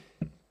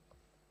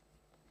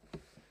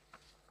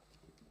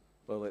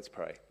Well, let's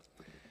pray.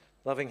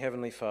 Loving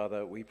Heavenly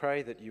Father, we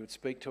pray that you would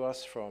speak to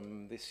us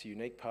from this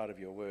unique part of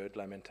your word,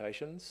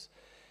 Lamentations.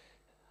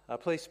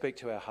 Please speak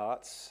to our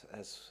hearts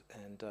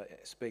and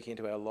speak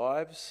into our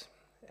lives.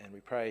 And we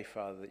pray,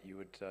 Father, that you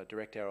would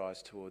direct our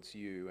eyes towards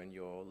you and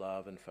your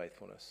love and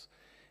faithfulness.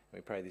 And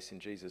we pray this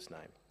in Jesus' name.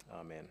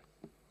 Amen.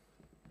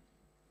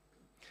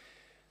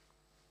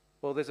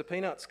 Well, there's a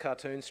Peanuts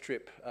cartoon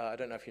strip. I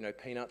don't know if you know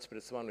Peanuts, but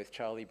it's the one with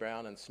Charlie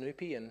Brown and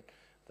Snoopy and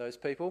those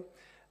people.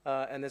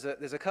 And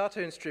there's a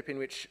cartoon strip in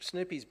which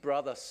Snoopy's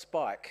brother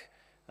Spike,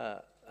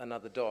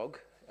 another dog,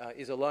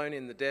 is alone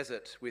in the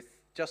desert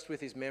with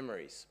his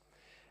memories.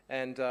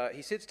 And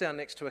he sits down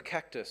next to a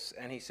cactus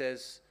and he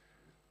says,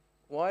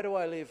 "Why do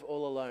I live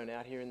all alone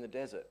out here in the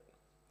desert?"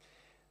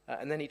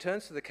 And then he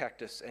turns to the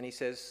cactus and he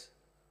says,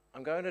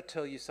 "I'm going to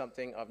tell you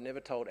something I've never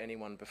told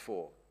anyone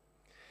before."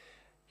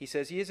 He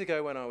says, "Years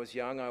ago when I was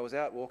young, I was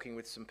out walking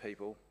with some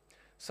people.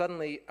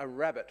 Suddenly a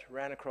rabbit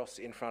ran across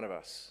in front of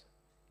us.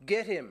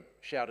 'Get him!'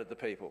 shouted the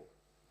people.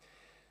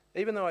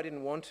 Even though I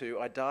didn't want to,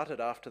 I darted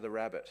after the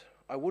rabbit.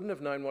 I wouldn't have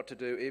known what to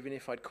do even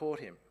if I'd caught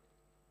him.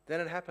 Then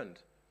it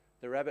happened.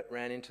 The rabbit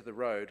ran into the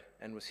road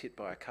and was hit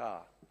by a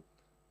car.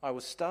 I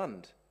was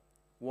stunned.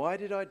 Why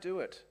did I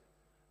do it?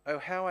 Oh,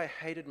 how I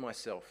hated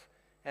myself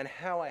and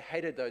how I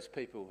hated those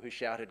people who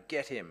shouted,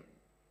 'Get him!'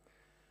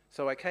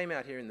 So I came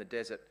out here in the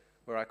desert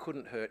where I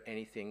couldn't hurt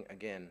anything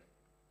again.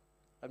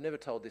 I've never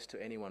told this to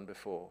anyone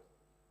before."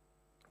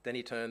 Then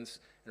he turns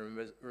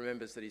and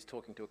remembers that he's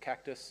talking to a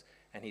cactus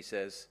and he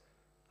says,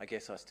 "I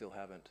guess I still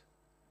haven't."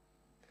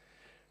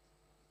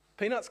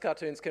 Peanuts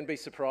cartoons can be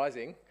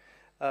surprising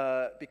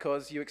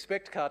because you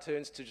expect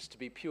cartoons to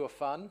be pure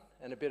fun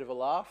and a bit of a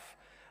laugh,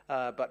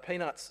 but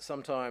Peanuts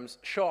sometimes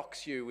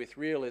shocks you with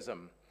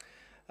realism.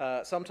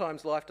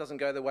 Sometimes life doesn't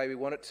go the way we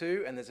want it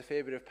to, and there's a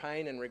fair bit of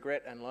pain and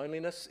regret and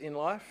loneliness in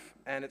life,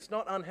 and it's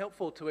not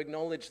unhelpful to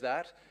acknowledge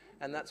that,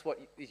 and that's what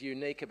is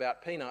unique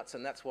about Peanuts,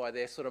 and that's why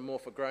they're sort of more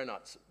for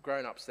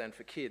grown-ups than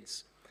for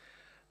kids.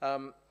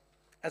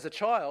 As a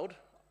child,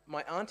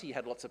 my auntie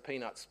had lots of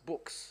Peanuts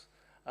books,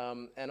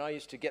 and I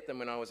used to get them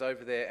when I was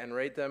over there and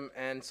read them,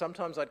 and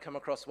sometimes I'd come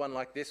across one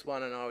like this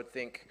one and I would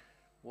think,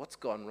 what's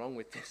gone wrong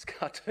with this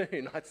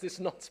cartoon? This is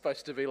not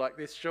supposed to be like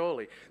this,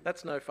 surely.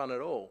 That's no fun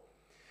at all.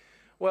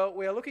 Well,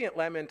 we are looking at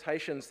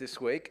Lamentations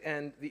this week,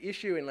 and the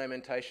issue in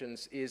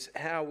Lamentations is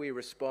how we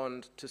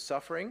respond to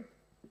suffering.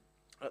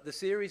 The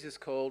series is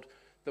called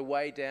The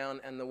Way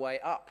Down and the Way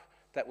Up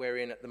that we're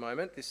in at the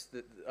moment,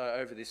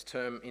 over this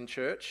term in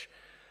church.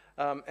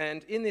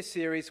 And in this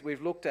series,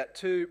 we've looked at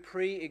two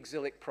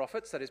pre-exilic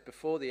prophets, that is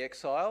before the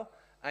exile,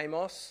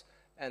 Amos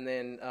and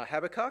then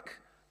Habakkuk,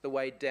 the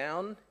way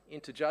down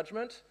into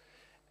judgment.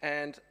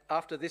 And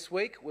after this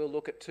week, we'll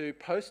look at two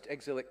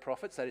post-exilic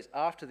prophets, that is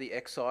after the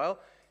exile,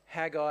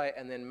 Haggai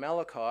and then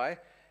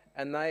Malachi,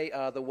 and they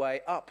are the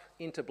way up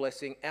into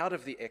blessing out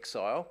of the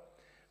exile.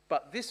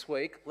 But this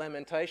week,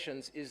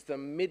 Lamentations is the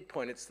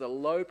midpoint, it's the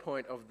low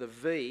point of the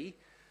V,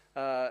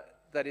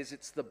 that is,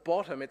 it's the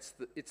bottom, it's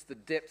the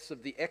depths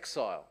of the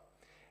exile.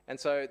 And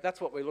so that's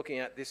what we're looking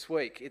at this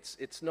week.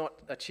 It's not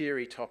a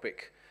cheery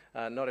topic,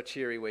 not a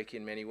cheery week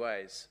in many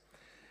ways.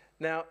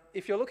 Now,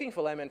 if you're looking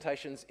for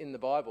Lamentations in the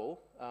Bible,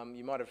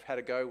 you might have had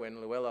a go when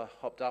Luella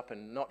hopped up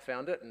and not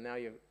found it, and now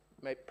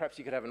perhaps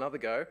you could have another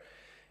go.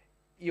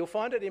 You'll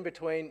find it in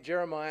between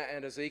Jeremiah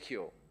and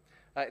Ezekiel.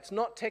 It's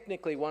not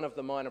technically one of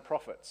the minor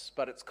prophets,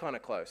 but it's kind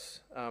of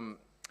close.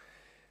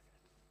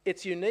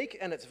 It's unique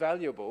and it's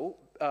valuable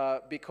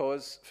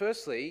because,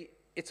 firstly,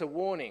 it's a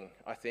warning,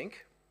 I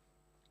think.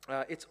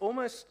 It's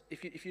almost,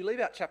 if you leave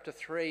out chapter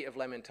 3 of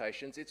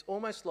Lamentations, it's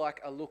almost like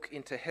a look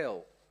into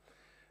hell.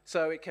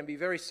 So it can be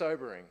very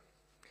sobering.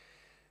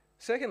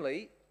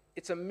 Secondly,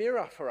 it's a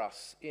mirror for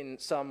us in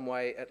some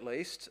way at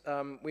least.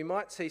 We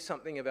might see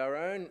something of our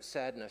own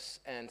sadness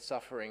and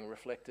suffering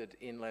reflected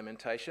in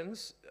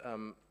Lamentations.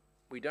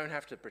 We don't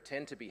have to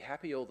pretend to be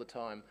happy all the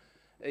time,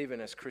 even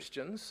as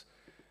Christians.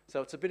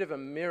 So it's a bit of a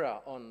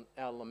mirror on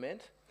our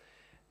lament.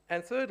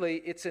 And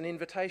thirdly, it's an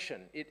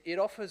invitation. It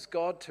offers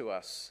God to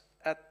us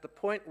at the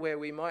point where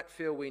we might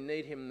feel we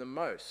need him the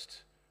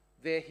most.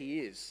 There he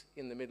is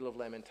in the middle of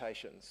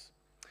Lamentations.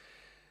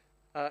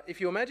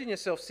 If you imagine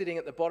yourself sitting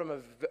at the bottom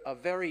of a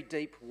very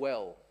deep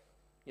well,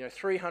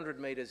 300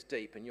 metres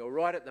deep, and you're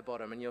right at the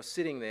bottom and you're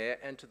sitting there,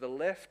 and to the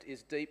left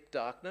is deep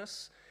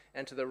darkness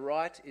and to the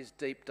right is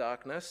deep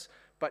darkness,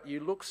 but you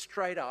look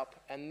straight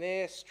up and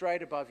there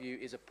straight above you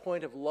is a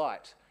point of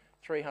light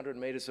 300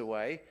 metres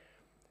away.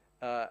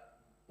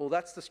 Well,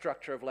 that's the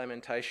structure of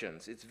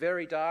Lamentations. It's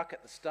very dark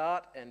at the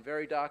start and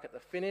very dark at the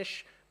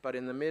finish, but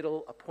in the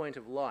middle a point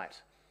of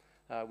light,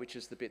 which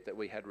is the bit that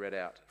we had read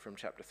out from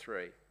chapter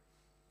 3.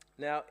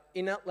 Now,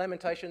 in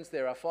Lamentations,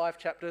 there are 5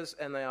 chapters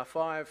and they are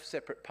 5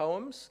 separate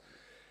poems.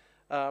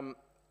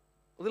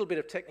 A little bit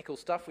of technical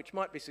stuff which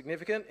might be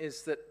significant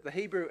is that the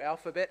Hebrew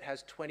alphabet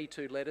has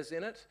 22 letters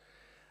in it,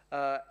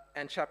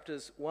 and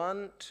chapters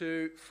 1,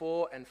 2,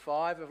 4 and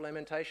 5 of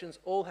Lamentations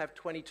all have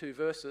 22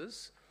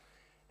 verses,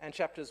 and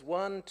chapters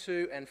 1,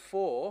 2 and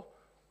 4,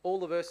 all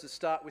the verses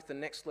start with the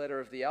next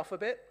letter of the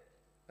alphabet,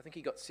 I think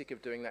he got sick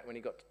of doing that when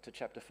he got to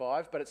chapter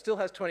 5, but it still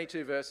has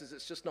 22 verses.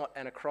 It's just not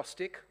an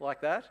acrostic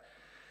like that.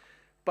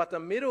 But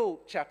the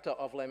middle chapter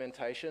of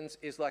Lamentations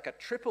is like a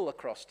triple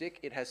acrostic.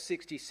 It has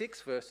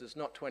 66 verses,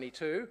 not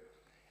 22,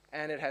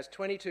 and it has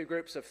 22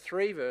 groups of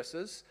 3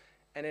 verses,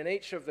 and in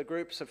each of the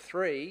groups of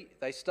 3,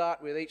 they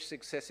start with each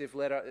successive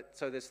letter.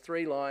 So there's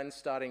 3 lines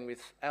starting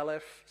with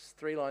Aleph,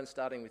 3 lines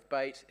starting with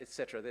Beit,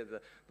 etc. They're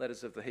the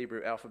letters of the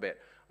Hebrew alphabet.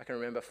 I can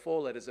remember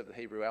 4 letters of the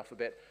Hebrew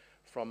alphabet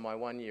from my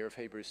 1 year of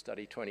Hebrew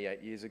study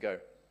 28 years ago.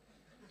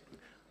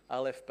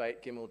 Aleph,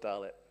 Beit, Gimel,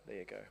 Dalet. There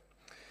you go.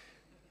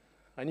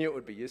 I knew it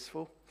would be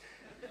useful.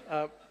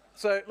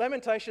 So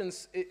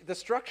Lamentations, the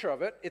structure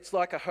of it, it's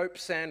like a hope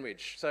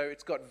sandwich. So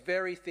it's got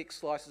very thick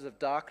slices of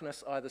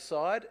darkness either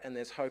side, and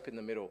there's hope in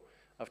the middle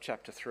of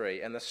chapter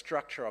 3. And the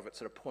structure of it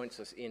sort of points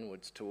us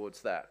inwards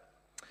towards that.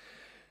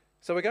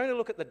 So we're going to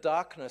look at the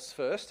darkness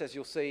first, as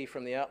you'll see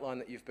from the outline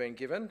that you've been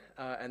given,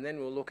 and then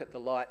we'll look at the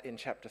light in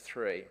chapter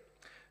 3.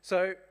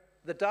 So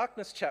the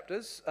darkness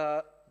chapters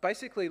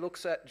basically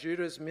looks at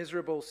Judah's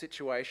miserable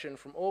situation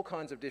from all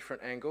kinds of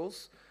different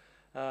angles.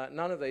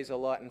 None of these are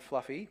light and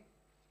fluffy.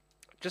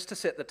 Just to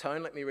set the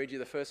tone, let me read you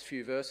the first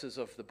few verses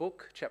of the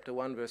book, chapter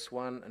 1, verse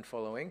 1 and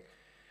following.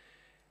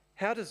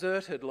 How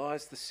deserted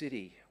lies the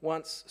city,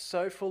 once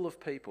so full of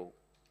people.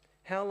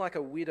 How like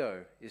a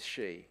widow is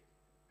she,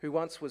 who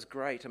once was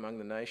great among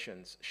the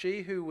nations.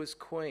 She who was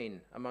queen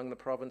among the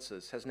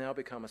provinces has now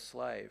become a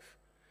slave.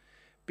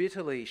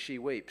 Bitterly she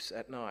weeps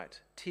at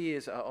night.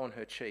 Tears are on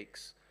her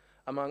cheeks.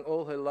 Among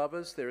all her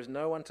lovers there is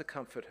no one to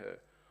comfort her.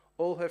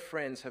 All her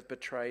friends have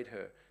betrayed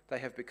her. They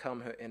have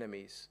become her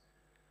enemies.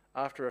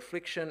 After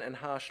affliction and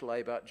harsh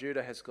labour,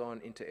 Judah has gone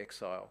into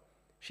exile.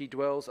 She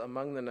dwells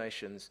among the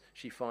nations.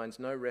 She finds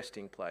no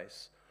resting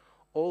place.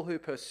 All who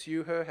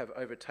pursue her have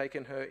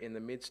overtaken her in the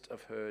midst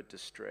of her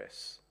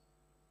distress.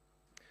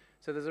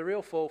 So there's a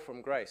real fall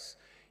from grace.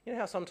 You know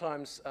how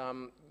sometimes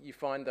you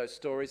find those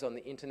stories on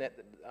the internet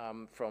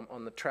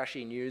on the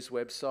trashy news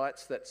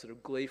websites that sort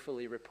of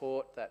gleefully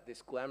report that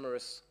this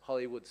glamorous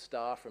Hollywood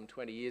star from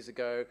 20 years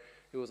ago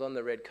who was on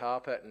the red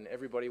carpet and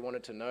everybody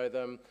wanted to know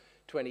them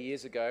 20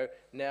 years ago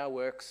now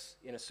works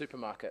in a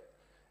supermarket.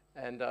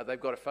 And they've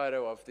got a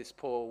photo of this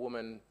poor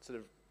woman sort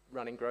of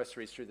running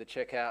groceries through the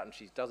checkout, and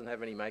she doesn't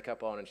have any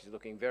makeup on and she's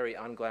looking very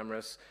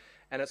unglamorous.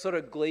 And it sort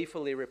of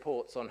gleefully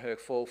reports on her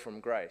fall from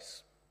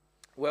grace.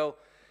 Well,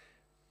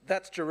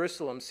 that's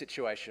Jerusalem's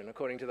situation,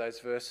 according to those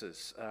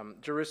verses.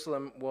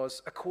 Jerusalem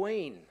was a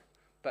queen,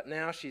 but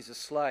now she's a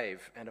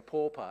slave and a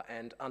pauper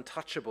and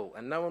untouchable,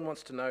 and no one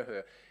wants to know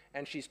her.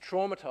 And she's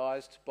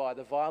traumatised by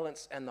the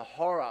violence and the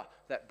horror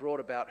that brought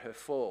about her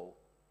fall.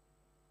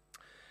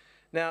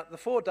 Now, the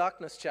 4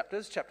 darkness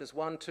chapters, chapters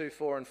 1, 2,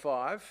 4 and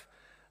 5,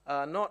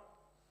 are not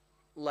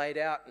laid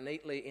out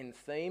neatly in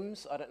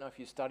themes. I don't know if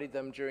you studied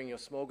them during your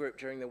small group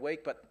during the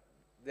week, but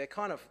they're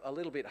kind of a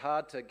little bit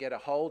hard to get a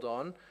hold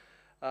on.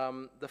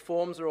 The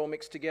forms are all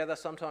mixed together.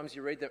 Sometimes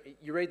you read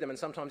them and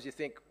sometimes you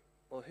think,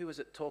 well, who is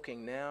it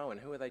talking now and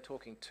who are they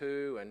talking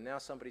to? And now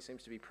somebody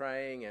seems to be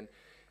praying, and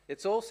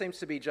it all seems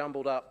to be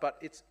jumbled up,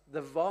 but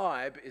the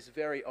vibe is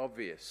very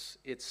obvious.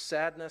 It's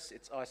sadness,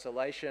 it's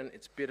isolation,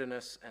 it's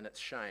bitterness, and it's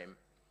shame.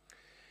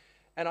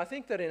 And I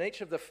think that in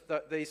each of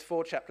these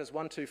 4 chapters,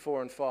 1, 2,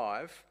 4 and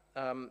 5,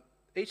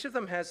 each of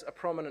them has a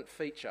prominent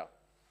feature.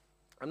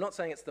 I'm not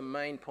saying it's the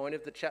main point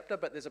of the chapter,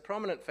 but there's a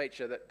prominent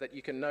feature that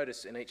you can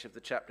notice in each of the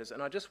chapters,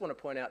 and I just want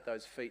to point out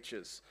those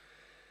features.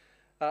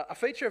 A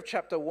feature of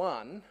chapter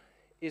 1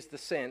 is the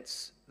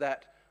sense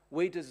that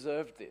we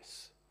deserved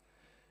this.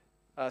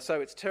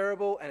 So it's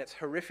terrible and it's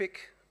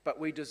horrific, but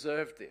we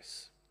deserved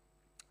this.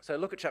 So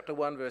look at chapter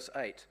 1, verse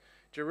 8.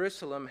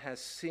 Jerusalem has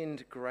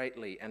sinned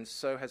greatly and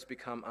so has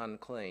become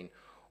unclean.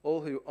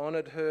 All who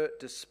honoured her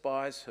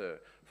despise her,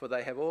 for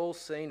they have all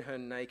seen her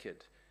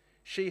naked.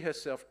 She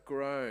herself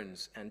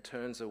groans and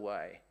turns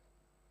away.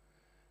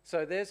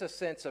 So there's a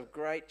sense of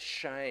great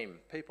shame.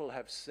 People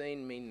have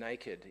seen me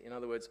naked. In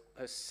other words,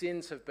 her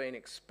sins have been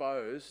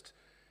exposed,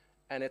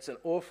 and it's an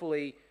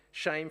awfully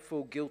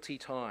shameful, guilty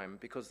time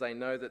because they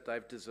know that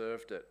they've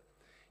deserved it.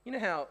 You know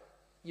how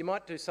you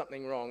might do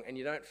something wrong and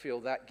you don't feel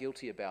that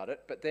guilty about it,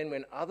 but then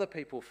when other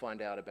people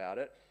find out about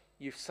it,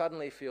 you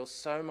suddenly feel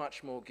so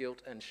much more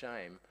guilt and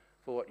shame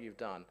for what you've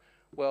done.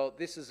 Well,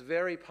 this is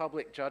very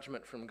public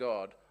judgment from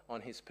God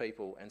on his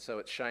people, and so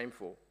it's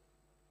shameful.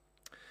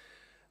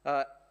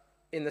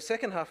 In the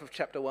second half of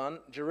chapter 1,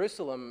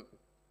 Jerusalem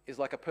is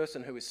like a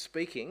person who is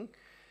speaking.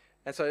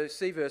 And so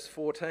see verse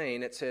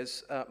 14, it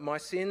says, my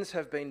sins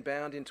have been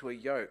bound into a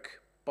yoke.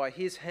 By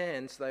his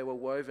hands they were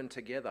woven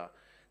together.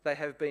 They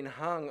have been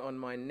hung on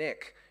my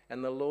neck,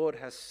 and the Lord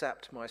has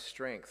sapped my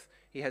strength.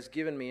 He has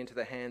given me into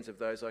the hands of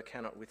those I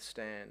cannot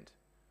withstand.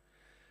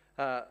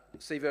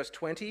 See verse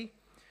 20.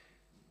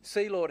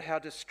 See, Lord, how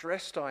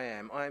distressed I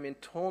am. I am in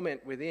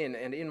torment within,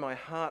 and in my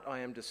heart I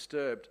am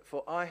disturbed,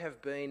 for I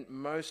have been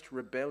most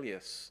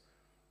rebellious.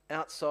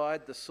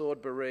 Outside the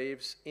sword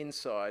bereaves,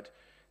 inside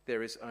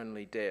there is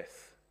only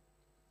death.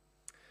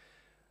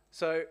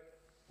 So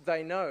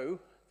they know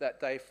that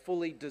they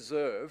fully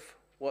deserve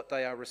what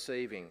they are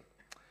receiving.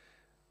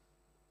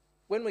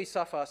 when we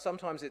suffer,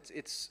 sometimes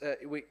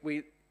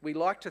we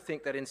like to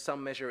think that in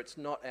some measure it's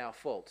not our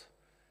fault.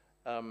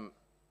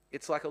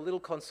 It's like a little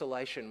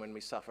consolation when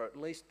we suffer. At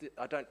least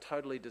I don't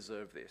totally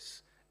deserve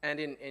this. And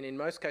in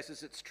most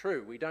cases it's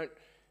true. We don't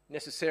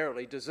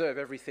necessarily deserve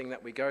everything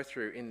that we go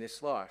through in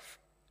this life.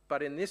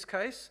 But in this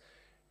case,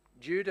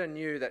 Judah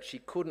knew that she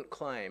couldn't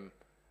claim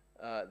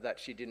that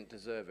she didn't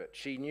deserve it.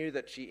 She knew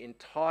that she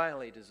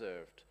entirely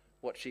deserved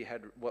what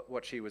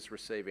she was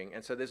receiving.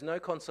 And so there's no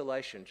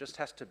consolation, just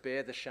has to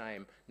bear the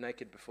shame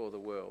naked before the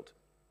world.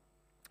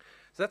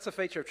 So that's a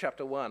feature of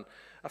chapter 1.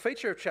 A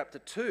feature of chapter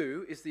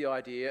 2 is the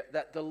idea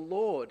that the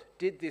Lord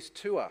did this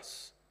to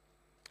us.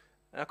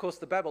 Now, of course,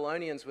 the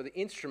Babylonians were the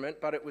instrument,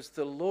 but it was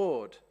the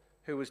Lord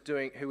who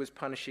was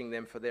punishing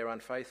them for their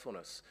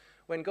unfaithfulness.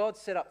 When God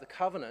set up the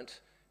covenant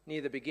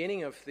near the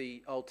beginning of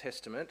the Old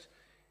Testament,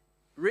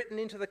 written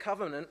into the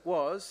covenant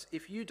was,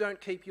 if you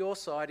don't keep your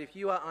side, if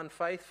you are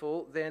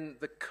unfaithful, then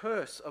the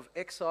curse of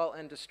exile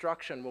and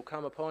destruction will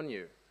come upon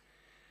you.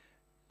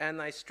 And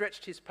they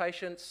stretched his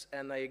patience,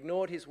 and they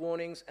ignored his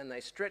warnings, and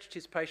they stretched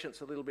his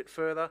patience a little bit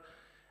further.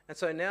 And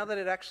so now that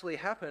it actually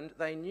happened,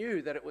 they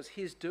knew that it was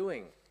his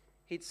doing.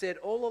 He'd said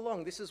all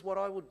along, this is what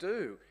I will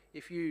do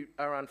if you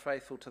are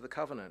unfaithful to the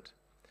covenant.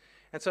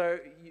 And so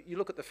you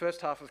look at the first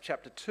half of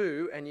chapter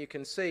 2, and you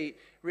can see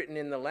written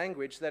in the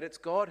language that it's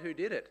God who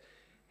did it.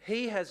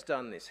 He has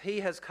done this. He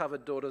has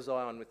covered daughter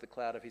Zion with the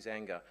cloud of his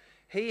anger.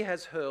 He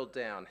has hurled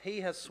down. He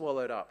has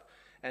swallowed up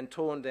and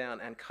torn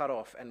down and cut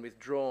off and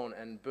withdrawn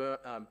and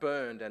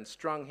burned and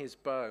strung his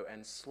bow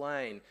and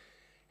slain.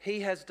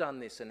 He has done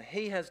this and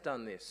he has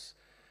done this,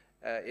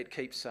 it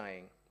keeps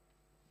saying.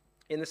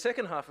 In the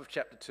second half of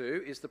chapter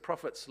 2 is the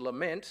prophet's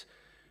lament,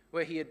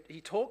 where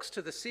he talks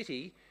to the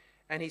city,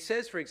 and he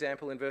says, for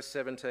example, in verse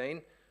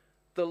 17,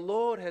 "The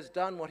Lord has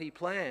done what he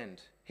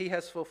planned. He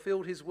has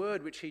fulfilled his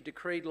word which he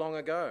decreed long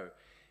ago.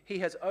 He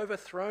has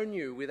overthrown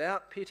you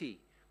without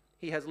pity.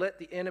 He has let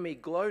the enemy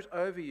gloat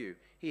over you.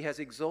 He has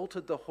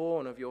exalted the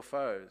horn of your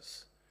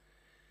foes."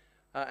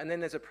 And then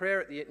there's a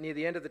prayer near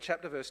the end of the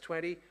chapter, verse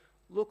 20.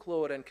 "Look,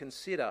 Lord, and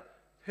consider,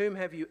 whom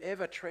have you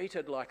ever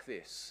treated like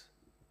this?"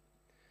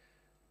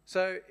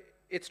 So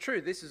it's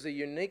true, this is a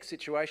unique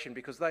situation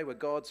because they were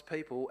God's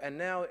people, and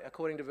now,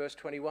 according to verse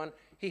 21,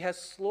 he has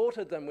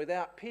slaughtered them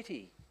without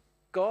pity.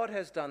 God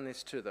has done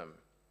this to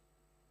them.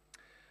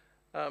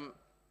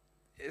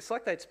 It's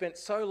like they'd spent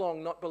so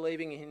long not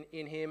believing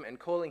in him and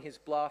calling his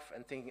bluff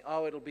and thinking,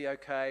 oh, it'll be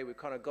okay, we've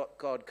kind of got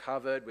God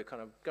covered, we're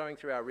kind of going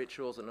through our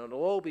rituals and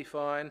it'll all be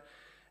fine,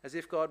 as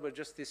if God were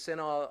just this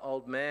senile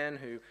old man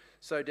who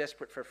so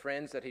desperate for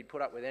friends that he'd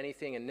put up with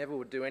anything and never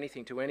would do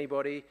anything to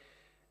anybody.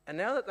 And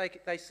now that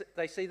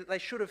they see that they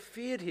should have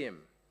feared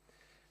him.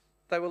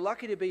 They were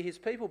lucky to be his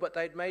people, but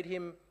they'd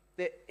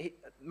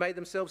made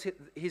themselves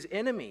his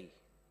enemy.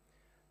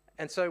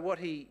 And so what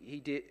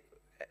he did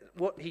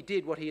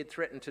what he had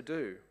threatened to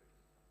do.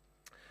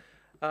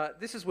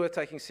 This is worth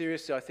taking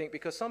seriously, I think,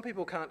 because some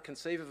people can't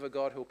conceive of a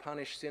God who'll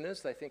punish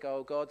sinners. They think,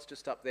 oh, God's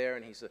just up there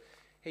and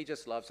he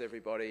just loves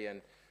everybody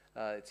and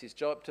it's his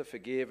job to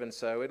forgive, and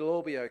so it'll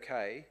all be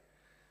okay.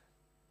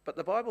 But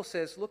the Bible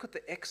says, look at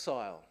the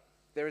exile.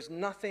 There is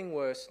nothing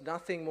worse,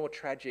 nothing more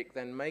tragic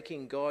than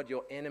making God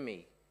your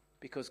enemy,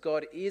 because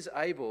God is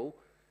able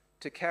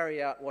to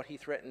carry out what he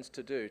threatens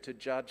to do, to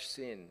judge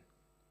sin.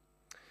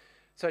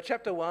 So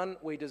chapter 1,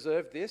 we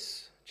deserved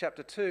this.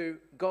 Chapter 2,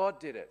 God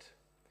did it.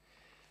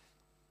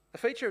 The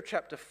feature of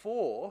chapter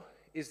 4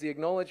 is the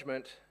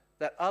acknowledgement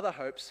that other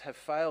hopes have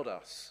failed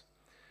us.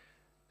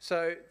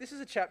 So this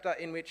is a chapter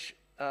in which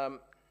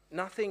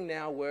nothing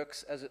now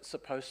works as it's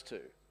supposed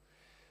to.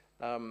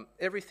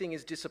 Everything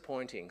is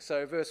disappointing.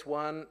 So verse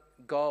 1,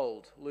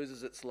 gold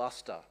loses its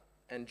luster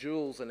and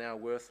jewels are now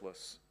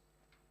worthless.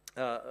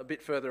 A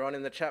bit further on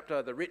in the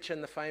chapter, the rich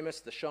and the famous,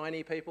 the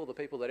shiny people, the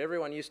people that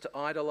everyone used to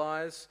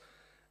idolise,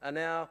 are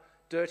now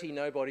dirty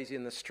nobodies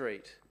in the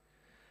street.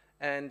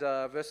 And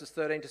verses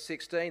 13 to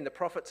 16, the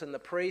prophets and the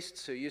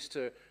priests who used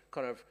to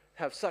kind of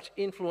have such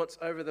influence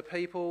over the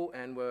people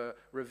and were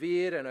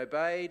revered and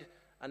obeyed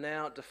are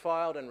now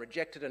defiled and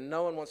rejected, and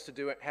no one wants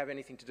to have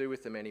anything to do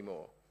with them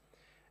anymore.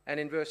 And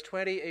in verse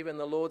 20, even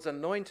the Lord's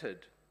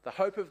anointed, the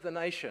hope of the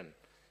nation,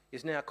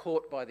 is now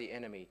caught by the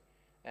enemy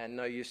and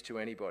no use to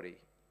anybody.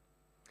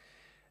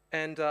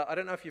 And I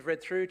don't know if you've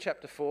read through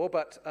chapter 4,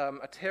 but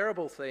a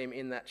terrible theme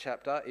in that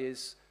chapter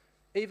is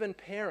even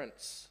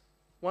parents,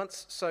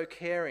 once so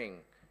caring,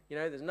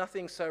 there's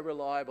nothing so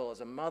reliable as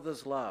a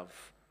mother's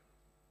love,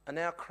 are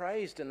now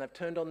crazed and they've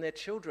turned on their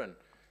children.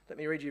 Let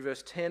me read you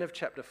verse 10 of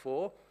chapter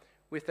 4.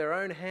 With their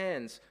own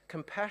hands,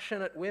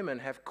 compassionate women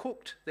have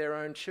cooked their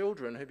own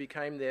children who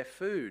became their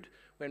food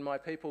when my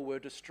people were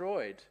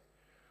destroyed.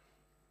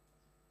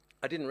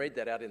 I didn't read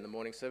that out in the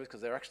morning service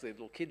because there are actually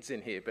little kids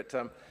in here, but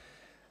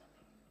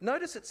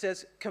notice it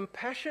says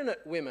compassionate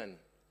women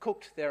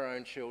cooked their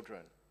own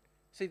children.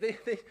 See,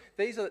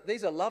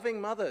 these are loving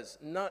mothers.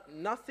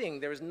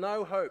 There is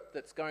no hope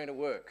that's going to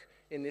work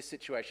in this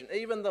situation.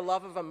 Even the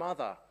love of a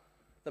mother,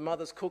 the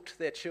mothers cooked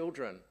their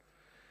children.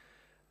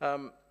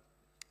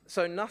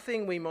 So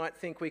nothing we might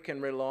think we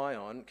can rely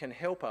on can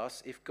help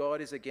us if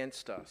God is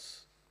against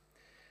us.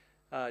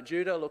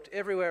 Judah looked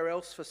everywhere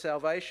else for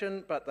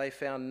salvation, but they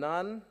found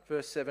none.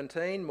 Verse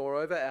 17,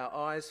 moreover, our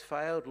eyes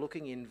failed,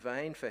 looking in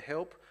vain for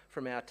help.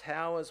 From our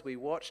towers we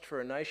watched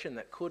for a nation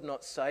that could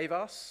not save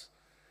us.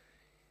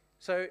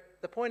 So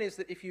the point is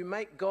that if you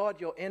make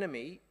God your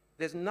enemy,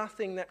 there's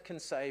nothing that can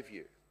save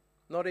you,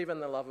 not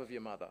even the love of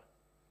your mother.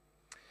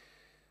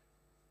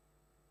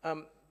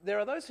 There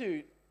are those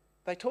who,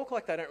 they talk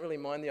like they don't really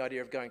mind the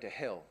idea of going to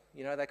hell.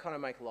 You know, they kind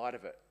of make light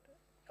of it,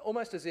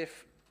 almost as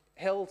if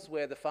hell's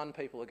where the fun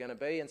people are going to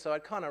be, and so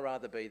I'd kind of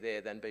rather be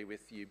there than be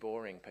with you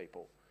boring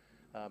people,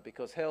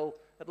 because hell,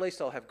 at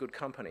least I'll have good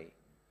company.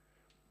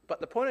 But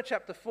the point of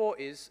chapter 4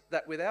 is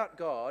that without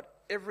God,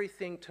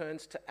 everything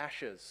turns to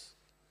ashes.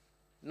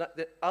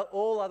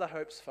 All other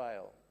hopes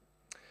fail.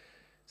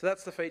 So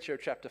that's the feature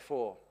of chapter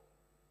 4.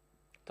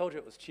 Told you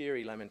it was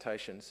cheery,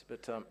 Lamentations,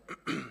 but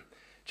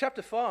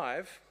chapter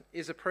 5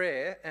 is a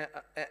prayer,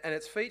 and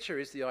its feature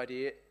is the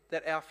idea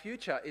that our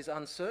future is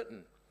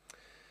uncertain.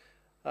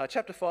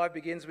 Chapter 5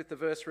 begins with the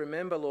verse,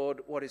 remember,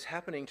 Lord, what is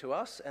happening to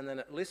us, and then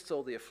it lists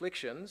all the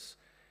afflictions,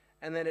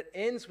 and then it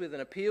ends with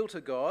an appeal to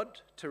God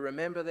to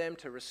remember them,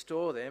 to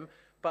restore them.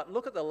 But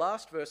look at the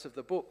last verse of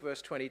the book,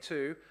 verse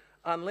 22,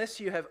 unless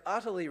you have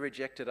utterly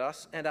rejected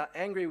us and are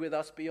angry with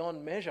us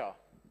beyond measure.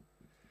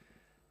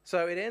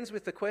 So it ends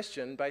with the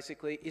question,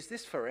 basically, is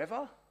this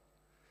forever?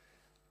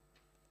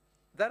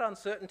 That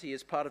uncertainty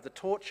is part of the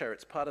torture,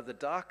 it's part of the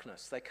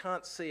darkness. They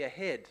can't see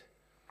ahead.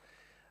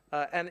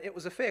 And it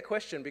was a fair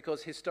question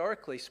because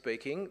historically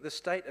speaking, the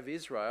state of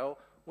Israel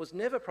was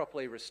never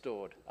properly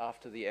restored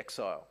after the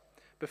exile.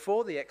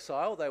 Before the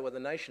exile, they were the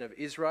nation of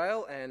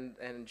Israel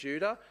and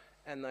Judah,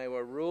 and they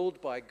were ruled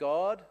by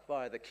God,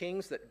 by the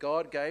kings that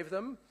God gave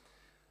them.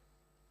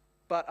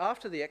 But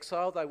after the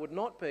exile, they would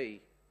not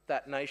be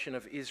that nation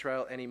of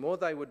Israel anymore.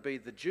 They would be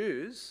the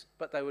Jews,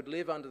 but they would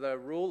live under the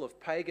rule of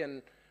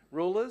pagan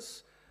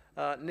rulers,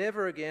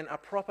 never again a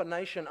proper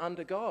nation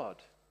under God.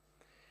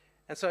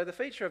 And so the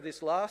feature of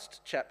this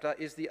last chapter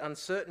is the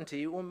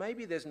uncertainty, or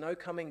maybe there's no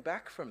coming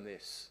back from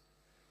this.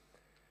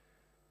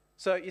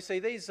 So you see,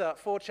 these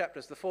 4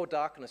 chapters, the 4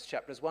 darkness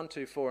chapters, 1,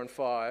 2, 4 and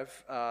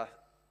 5, are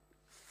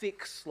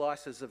thick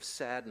slices of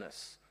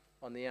sadness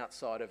on the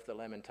outside of the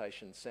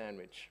Lamentations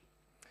sandwich.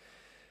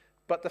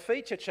 But the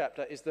feature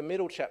chapter is the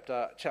middle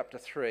chapter, chapter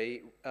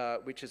 3,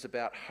 which is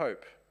about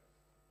hope.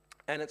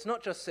 And it's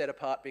not just set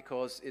apart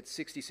because it's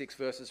 66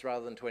 verses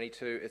rather than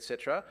 22,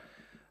 etc.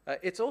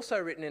 It's also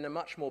written in a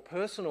much more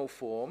personal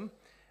form,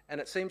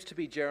 and it seems to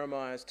be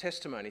Jeremiah's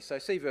testimony. So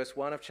see verse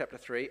 1 of chapter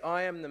 3,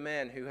 I am the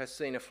man who has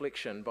seen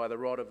affliction by the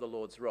rod of the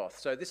Lord's wrath.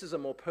 So this is a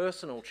more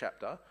personal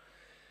chapter,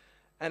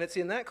 and it's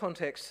in that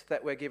context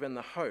that we're given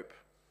the hope.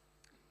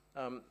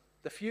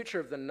 The future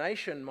of the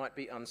nation might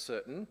be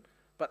uncertain,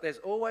 but there's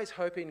always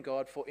hope in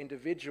God for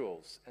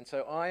individuals. And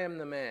so I am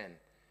the man,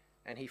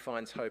 and he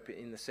finds hope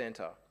in the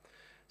centre.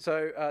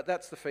 So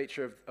that's the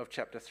feature of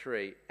chapter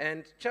 3.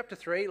 And chapter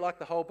 3, like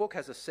the whole book,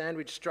 has a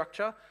sandwich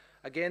structure.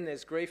 Again,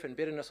 there's grief and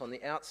bitterness on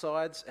the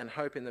outsides and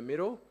hope in the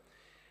middle.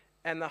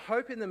 And the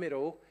hope in the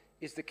middle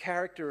is the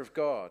character of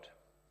God.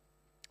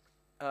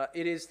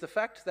 It is the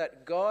fact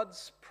that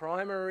God's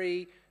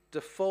primary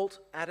default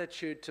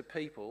attitude to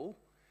people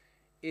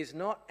is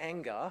not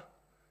anger,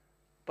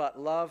 but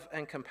love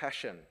and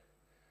compassion.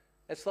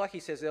 It's like he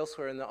says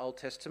elsewhere in the Old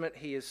Testament,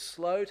 he is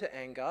slow to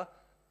anger,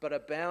 but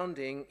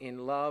abounding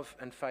in love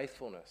and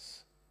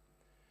faithfulness.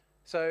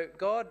 So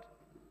God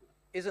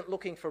isn't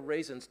looking for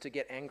reasons to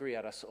get angry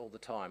at us all the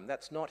time.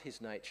 That's not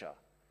his nature.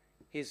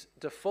 His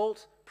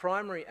default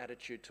primary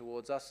attitude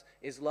towards us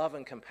is love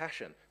and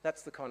compassion.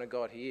 That's the kind of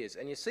God he is.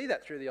 And you see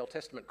that through the Old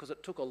Testament because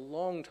it took a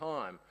long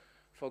time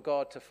for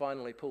God to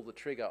finally pull the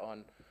trigger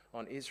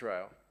on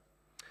Israel.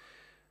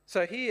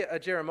 So here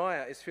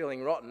Jeremiah is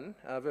feeling rotten.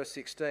 Verse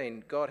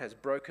 16, God has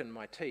broken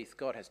my teeth.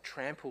 God has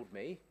trampled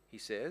me, he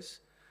says.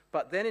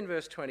 But then in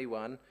verse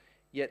 21,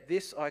 yet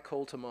this I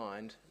call to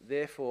mind,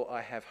 therefore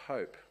I have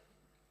hope.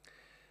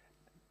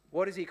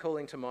 What is he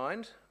calling to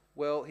mind?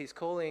 Well, he's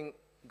calling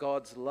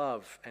God's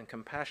love and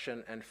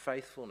compassion and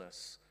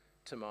faithfulness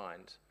to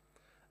mind,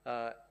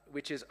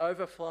 which is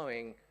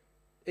overflowing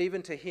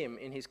even to him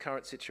in his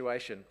current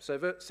situation.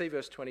 So see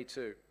verse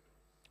 22.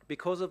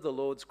 Because of the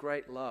Lord's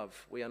great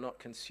love, we are not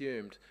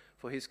consumed,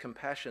 for his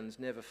compassions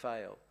never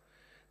fail.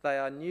 They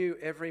are new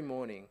every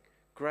morning.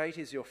 Great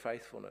is your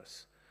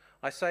faithfulness.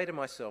 I say to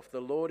myself, the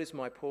Lord is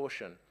my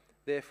portion,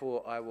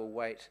 therefore I will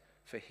wait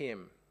for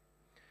him.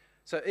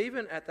 So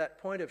even at that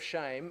point of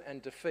shame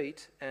and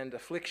defeat and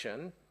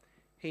affliction,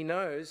 he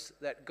knows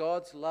that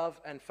God's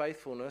love and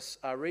faithfulness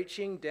are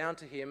reaching down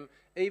to him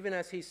even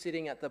as he's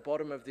sitting at the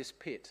bottom of this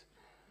pit.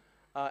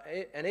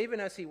 And even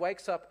as he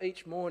wakes up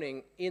each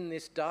morning in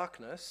this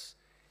darkness,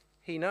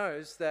 he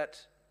knows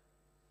that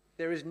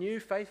there is new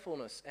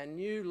faithfulness and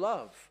new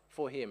love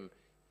for him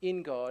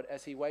in God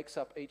as he wakes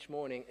up each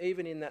morning,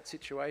 even in that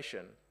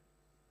situation.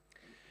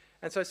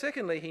 And so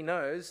secondly, he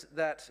knows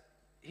that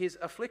his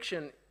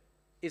affliction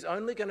is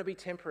only going to be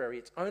temporary.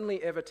 It's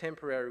only ever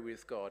temporary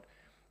with God.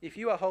 If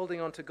you are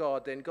holding on to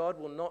God, then God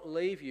will not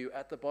leave you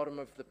at the bottom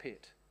of the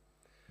pit.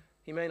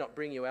 He may not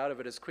bring you out of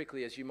it as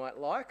quickly as you might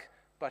like,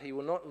 but he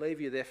will not leave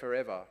you there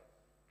forever.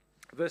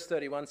 Verse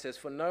 31 says,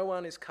 "For no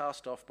one is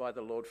cast off by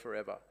the Lord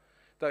forever.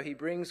 Though he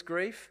brings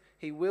grief,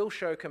 he will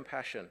show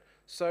compassion.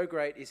 So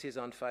great is his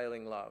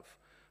unfailing love.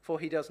 For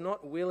he does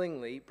not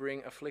willingly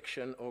bring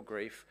affliction or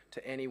grief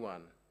to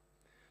anyone."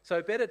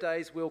 So better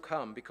days will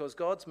come because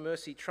God's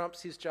mercy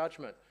trumps his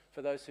judgment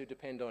for those who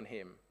depend on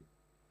him.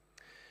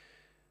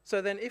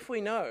 So then if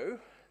we know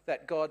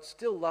that God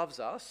still loves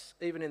us,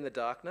 even in the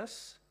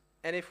darkness,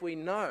 and if we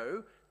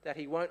know that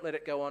he won't let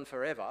it go on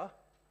forever,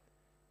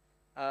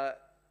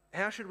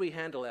 how should we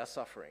handle our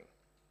suffering?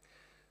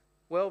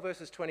 Well,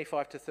 verses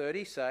 25 to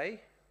 30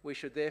 say, "We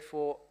should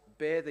therefore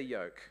bear the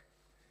yoke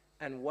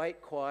and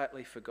wait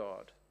quietly for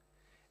God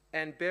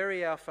and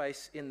bury our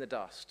face in the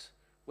dust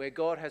where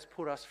God has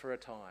put us for a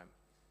time.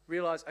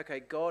 Realise,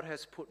 okay, God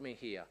has put me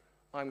here.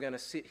 I'm going to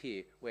sit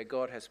here where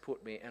God has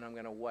put me and I'm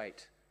going to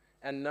wait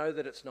and know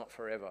that it's not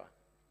forever."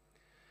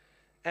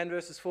 And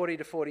verses 40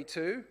 to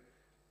 42,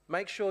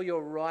 "Make sure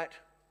you're right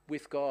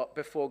with God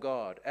before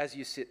God as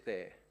you sit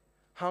there.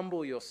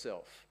 Humble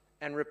yourself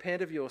and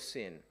repent of your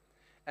sin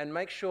and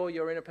make sure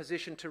you're in a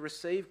position to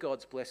receive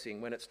God's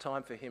blessing when it's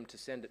time for him to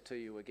send it to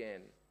you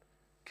again.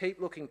 Keep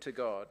looking to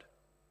God."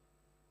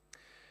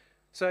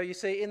 So you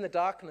see, in the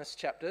darkness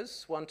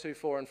chapters 1, 2,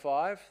 4 and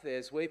 5,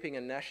 there's weeping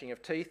and gnashing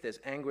of teeth, there's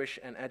anguish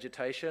and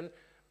agitation.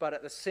 But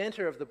at the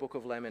centre of the book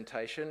of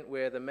Lamentation,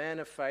 where the man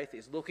of faith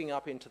is looking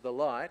up into the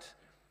light,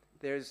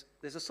 there's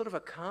a sort of a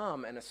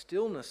calm and a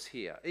stillness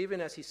here. Even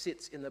as he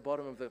sits in the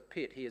bottom of the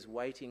pit, he is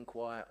waiting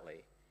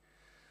quietly.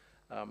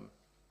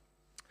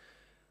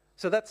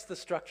 So that's the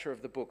structure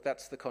of the book,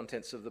 that's the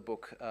contents of the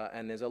book,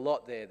 and there's a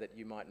lot there that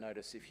you might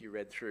notice if you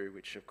read through,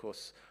 which of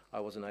course I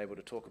wasn't able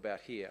to talk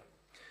about here.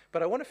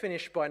 But I want to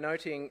finish by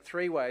noting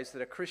 3 ways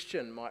that a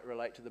Christian might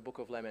relate to the book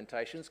of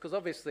Lamentations, because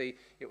obviously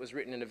it was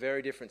written in a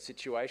very different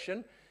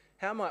situation.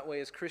 How might we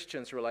as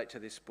Christians relate to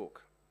this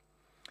book?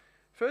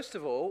 First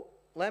of all,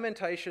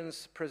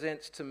 Lamentations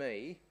presents to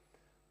me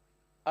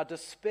a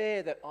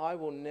despair that I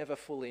will never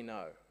fully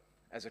know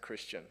as a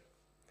Christian.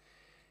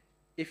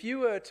 If you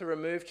were to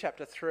remove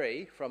chapter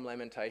 3 from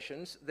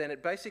Lamentations, then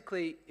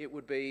it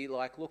would be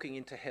like looking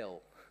into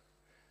hell.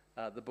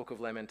 The book of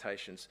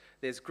Lamentations.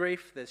 There's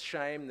grief, there's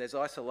shame, there's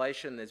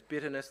isolation, there's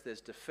bitterness, there's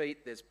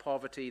defeat, there's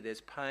poverty,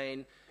 there's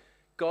pain.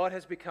 God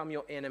has become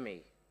your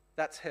enemy.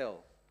 That's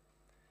hell.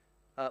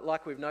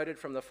 Like we've noted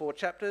from the 4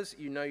 chapters,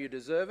 you know you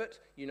deserve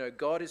it, you know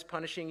God is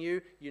punishing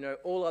you, you know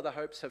all other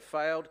hopes have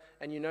failed,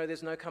 and you know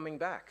there's no coming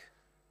back.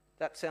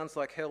 That sounds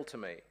like hell to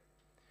me.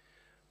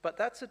 But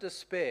that's a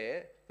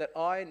despair that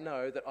I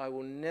know that I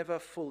will never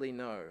fully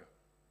know.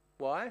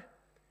 Why?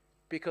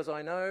 Because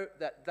I know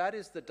that that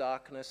is the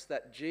darkness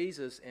that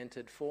Jesus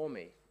entered for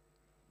me.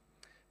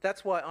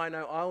 That's why I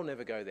know I'll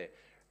never go there.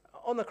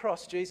 On the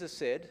cross, Jesus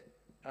said,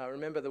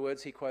 remember the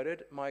words he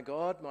quoted, my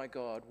God,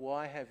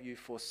 why have you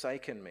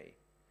forsaken me?"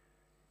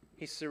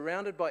 He's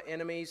surrounded by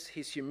enemies,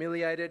 he's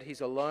humiliated, he's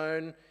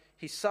alone,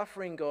 he's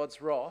suffering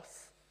God's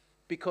wrath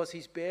because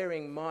he's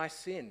bearing my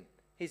sin.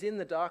 He's in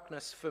the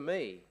darkness for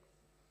me.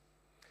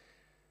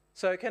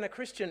 So can a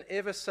Christian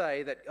ever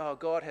say that, oh,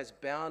 God has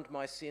bound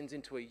my sins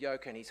into a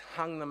yoke and he's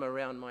hung them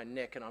around my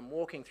neck and I'm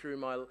walking through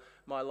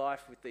my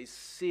life with these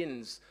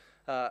sins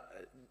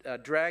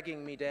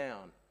dragging me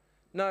down?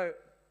 No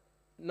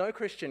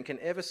Christian can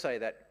ever say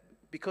that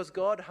because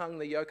God hung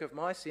the yoke of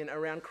my sin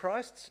around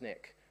Christ's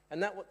neck.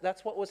 And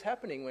that's what was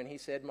happening when he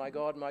said, my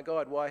God,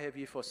 why have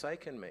you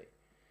forsaken me?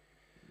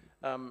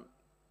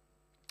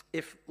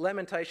 If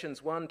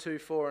Lamentations 1, 2,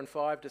 4 and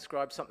 5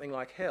 describe something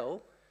like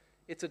hell,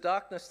 it's a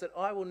darkness that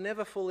I will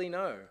never fully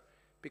know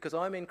because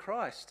I'm in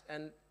Christ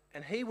and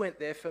he went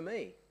there for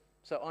me.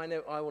 So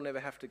I will never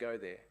have to go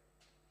there.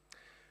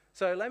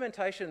 So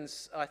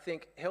Lamentations, I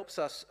think, helps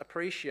us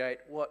appreciate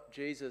what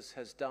Jesus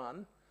has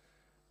done.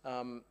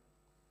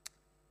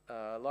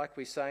 Like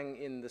we sang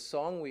in the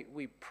song,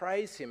 we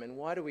praise him. And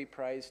why do we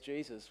praise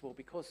Jesus? Well,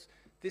 because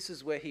this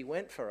is where he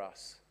went for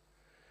us.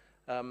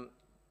 And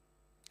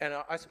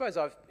I suppose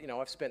I've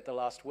spent the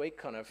last week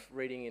kind of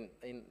reading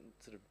in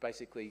sort of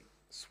basically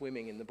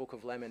swimming in the book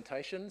of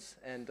Lamentations,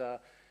 and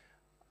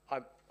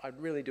I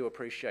really do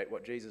appreciate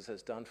what Jesus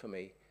has done for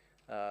me,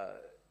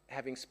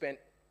 having spent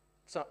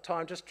some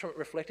time just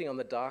reflecting on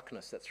the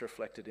darkness that's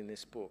reflected in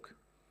this book.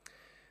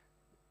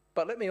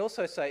 But let me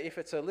also say, if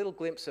it's a little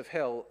glimpse of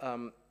hell,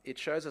 it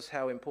shows us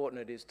how important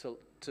it is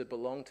to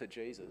belong to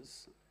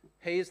Jesus.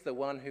 He is the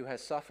one who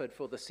has suffered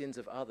for the sins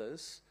of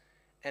others,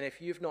 and if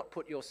you've not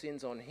put your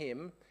sins on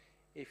him,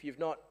 if you've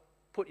not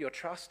put your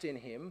trust in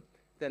him,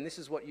 then this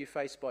is what you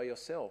face by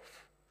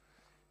yourself.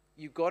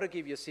 You've got to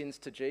give your sins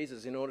to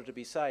Jesus in order to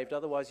be saved,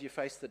 otherwise you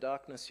face the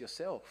darkness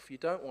yourself. You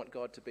don't want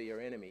God to be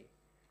your enemy.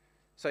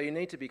 So you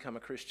need to become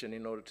a Christian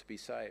in order to be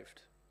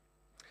saved.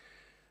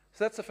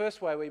 So that's the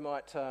first way we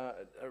might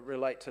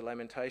relate to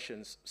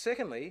Lamentations.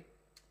 Secondly,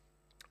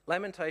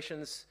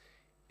 Lamentations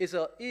is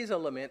a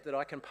lament that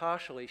I can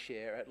partially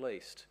share at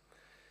least.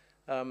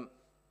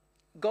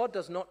 God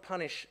does not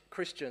punish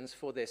Christians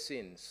for their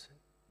sins.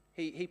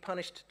 He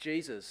punished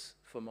Jesus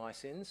for my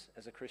sins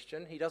as a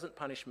Christian. He doesn't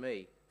punish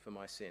me for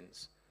my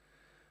sins.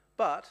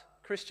 But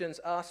Christians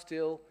are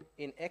still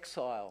in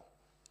exile,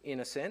 in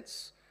a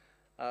sense.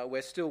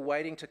 We're still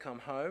waiting to come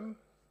home.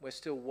 We're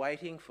still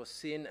waiting for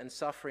sin and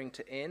suffering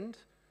to end.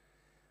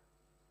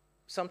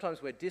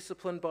 Sometimes we're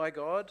disciplined by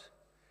God,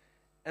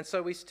 and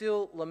so we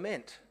still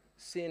lament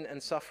sin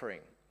and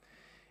suffering.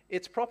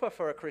 It's proper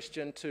for a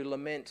Christian to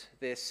lament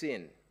their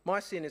sin. My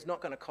sin is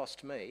not going to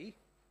cost me,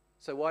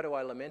 so why do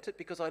I lament it?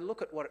 Because I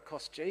look at what it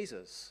cost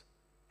Jesus,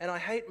 and I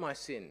hate my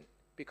sin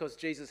because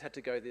Jesus had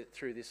to go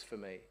through this for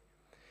me.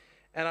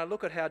 And I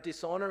look at how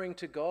dishonouring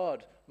to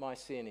God my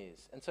sin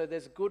is, and so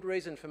there's good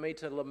reason for me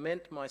to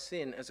lament my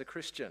sin as a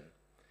Christian.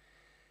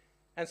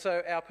 And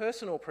so our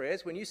personal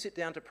prayers, when you sit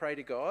down to pray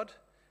to God,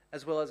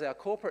 as well as our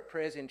corporate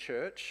prayers in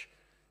church,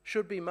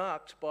 should be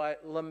marked by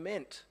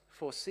lament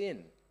for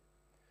sin.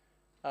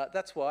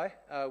 That's why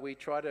we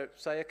try to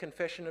say a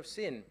confession of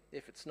sin.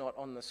 If it's not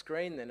on the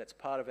screen, then it's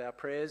part of our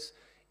prayers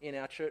in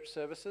our church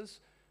services,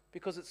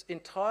 because it's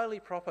entirely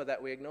proper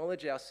that we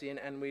acknowledge our sin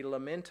and we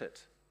lament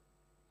it.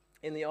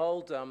 In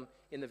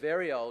the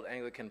very old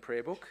Anglican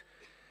prayer book,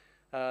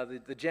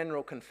 the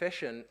general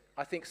confession,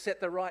 I think,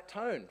 set the right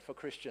tone for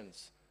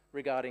Christians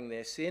regarding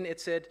their sin.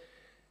 It said,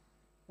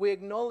 "We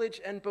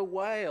acknowledge and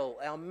bewail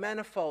our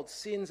manifold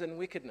sins and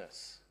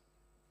wickedness."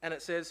 And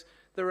it says,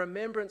 "The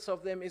remembrance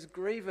of them is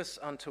grievous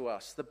unto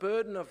us. The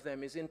burden of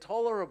them is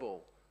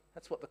intolerable."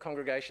 That's what the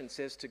congregation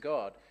says to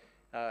God,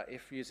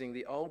 if using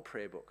the old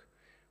prayer book.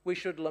 We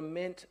should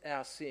lament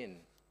our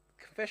sin.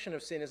 Confession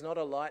of sin is not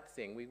a light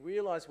thing. We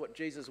realise what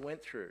Jesus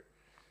went through.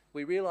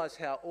 We realise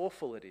how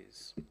awful it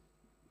is.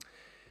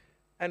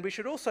 And we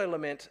should also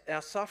lament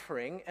our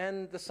suffering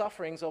and the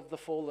sufferings of the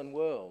fallen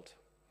world.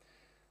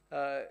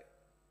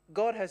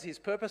 God has his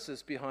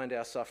purposes behind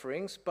our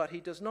sufferings, but he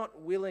does not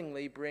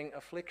willingly bring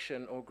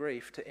affliction or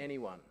grief to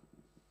anyone.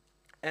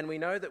 And we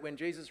know that when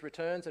Jesus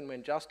returns and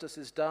when justice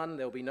is done,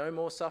 there'll be no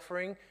more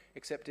suffering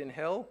except in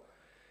hell.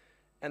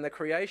 And the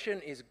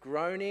creation is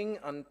groaning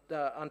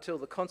until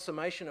the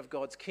consummation of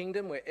God's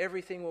kingdom, where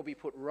everything will be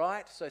put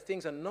right. So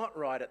things are not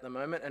right at the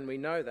moment, and we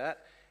know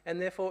that. And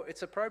therefore,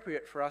 it's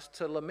appropriate for us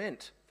to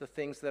lament the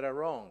things that are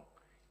wrong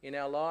in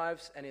our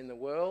lives and in the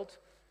world.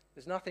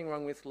 There's nothing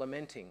wrong with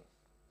lamenting.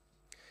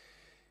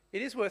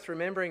 It is worth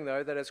remembering,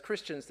 though, that as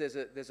Christians,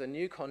 there's a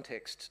new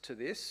context to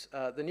this.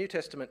 The New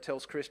Testament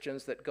tells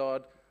Christians that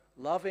God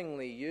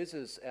lovingly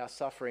uses our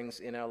sufferings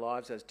in our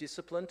lives as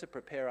discipline to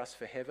prepare us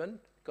for heaven.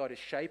 God is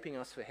shaping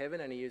us for heaven,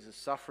 and he uses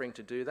suffering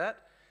to do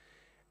that.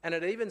 And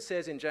it even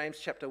says in James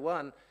chapter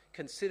 1,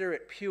 "Consider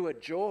it pure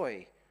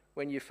joy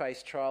when you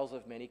face trials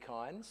of many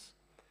kinds."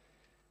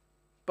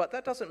 But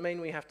that doesn't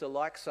mean we have to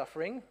like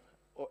suffering,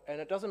 and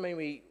it doesn't mean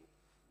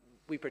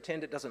we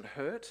pretend it doesn't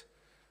hurt,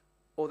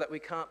 or that we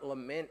can't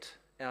lament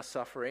our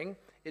suffering.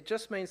 It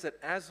just means that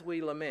as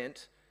we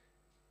lament,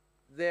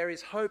 there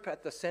is hope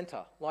at the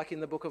centre, like in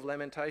the book of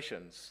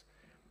Lamentations.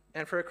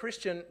 And for a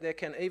Christian, there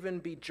can even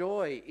be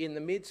joy in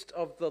the midst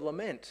of the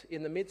lament,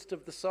 in the midst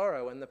of the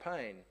sorrow and the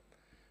pain,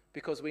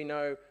 because we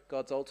know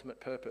God's ultimate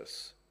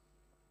purpose.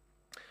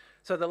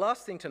 So the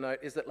last thing to note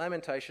is that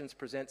Lamentations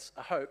presents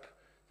a hope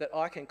that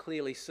I can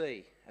clearly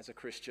see as a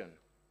Christian,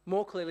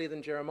 more clearly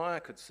than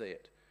Jeremiah could see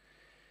it.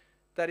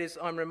 That is,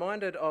 I'm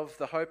reminded of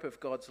the hope of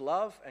God's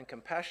love and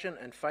compassion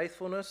and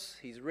faithfulness.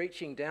 He's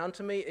reaching down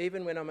to me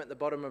even when I'm at the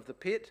bottom of the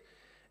pit.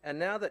 And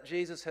now that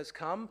Jesus has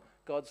come,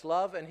 God's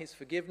love and his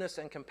forgiveness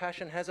and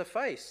compassion has a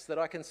face that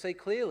I can see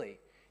clearly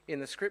in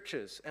the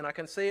scriptures. And I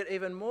can see it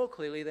even more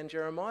clearly than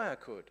Jeremiah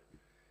could.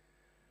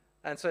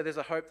 And so there's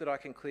a hope that I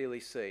can clearly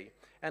see.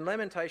 And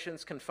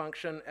Lamentations can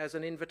function as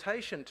an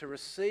invitation to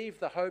receive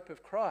the hope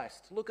of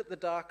Christ. Look at the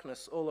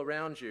darkness all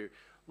around you.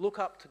 Look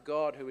up to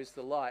God, who is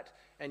the light,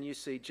 and you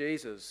see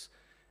Jesus.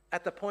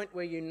 At the point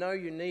where you know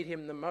you need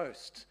him the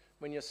most,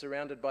 when you're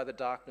surrounded by the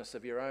darkness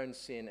of your own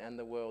sin and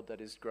the world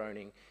that is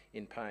groaning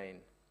in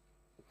pain.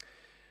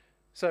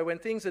 So when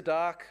things are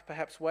dark,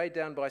 perhaps weighed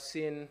down by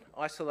sin,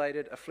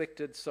 isolated,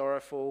 afflicted,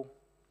 sorrowful,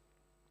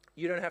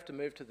 you don't have to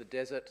move to the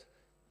desert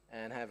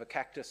and have a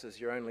cactus as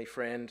your only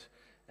friend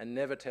and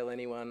never tell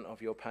anyone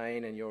of your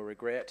pain and your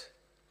regret.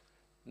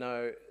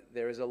 No,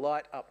 there is a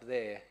light up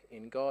there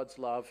in God's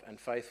love and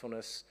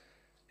faithfulness,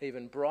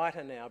 even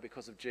brighter now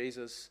because of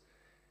Jesus.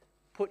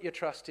 Put your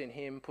trust in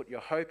him, put your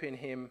hope in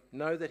him,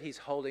 know that he's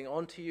holding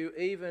on to you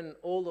even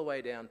all the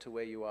way down to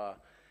where you are,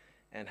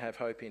 and have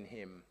hope in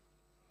him.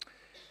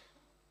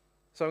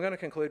 So I'm going to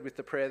conclude with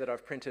the prayer that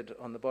I've printed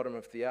on the bottom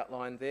of the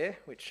outline there,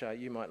 which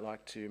you might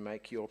like to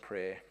make your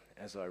prayer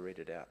as I read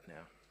it out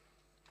now.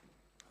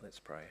 Let's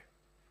pray.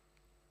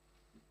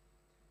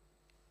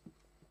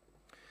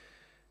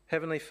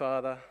 Heavenly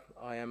Father,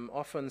 I am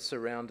often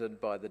surrounded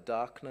by the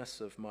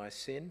darkness of my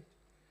sin,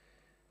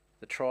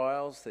 the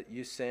trials that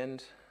you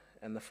send,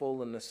 and the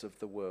fallenness of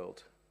the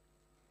world.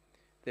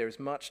 There is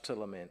much to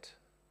lament,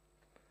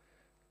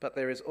 but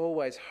there is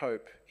always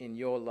hope in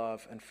your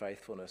love and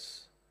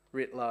faithfulness,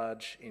 writ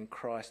large in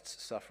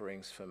Christ's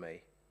sufferings for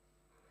me.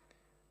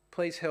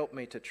 Please help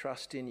me to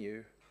trust in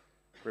you,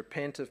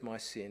 repent of my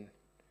sin,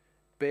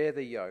 bear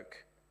the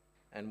yoke,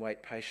 and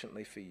wait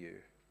patiently for you.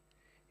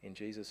 In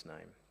Jesus'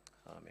 name,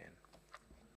 amen.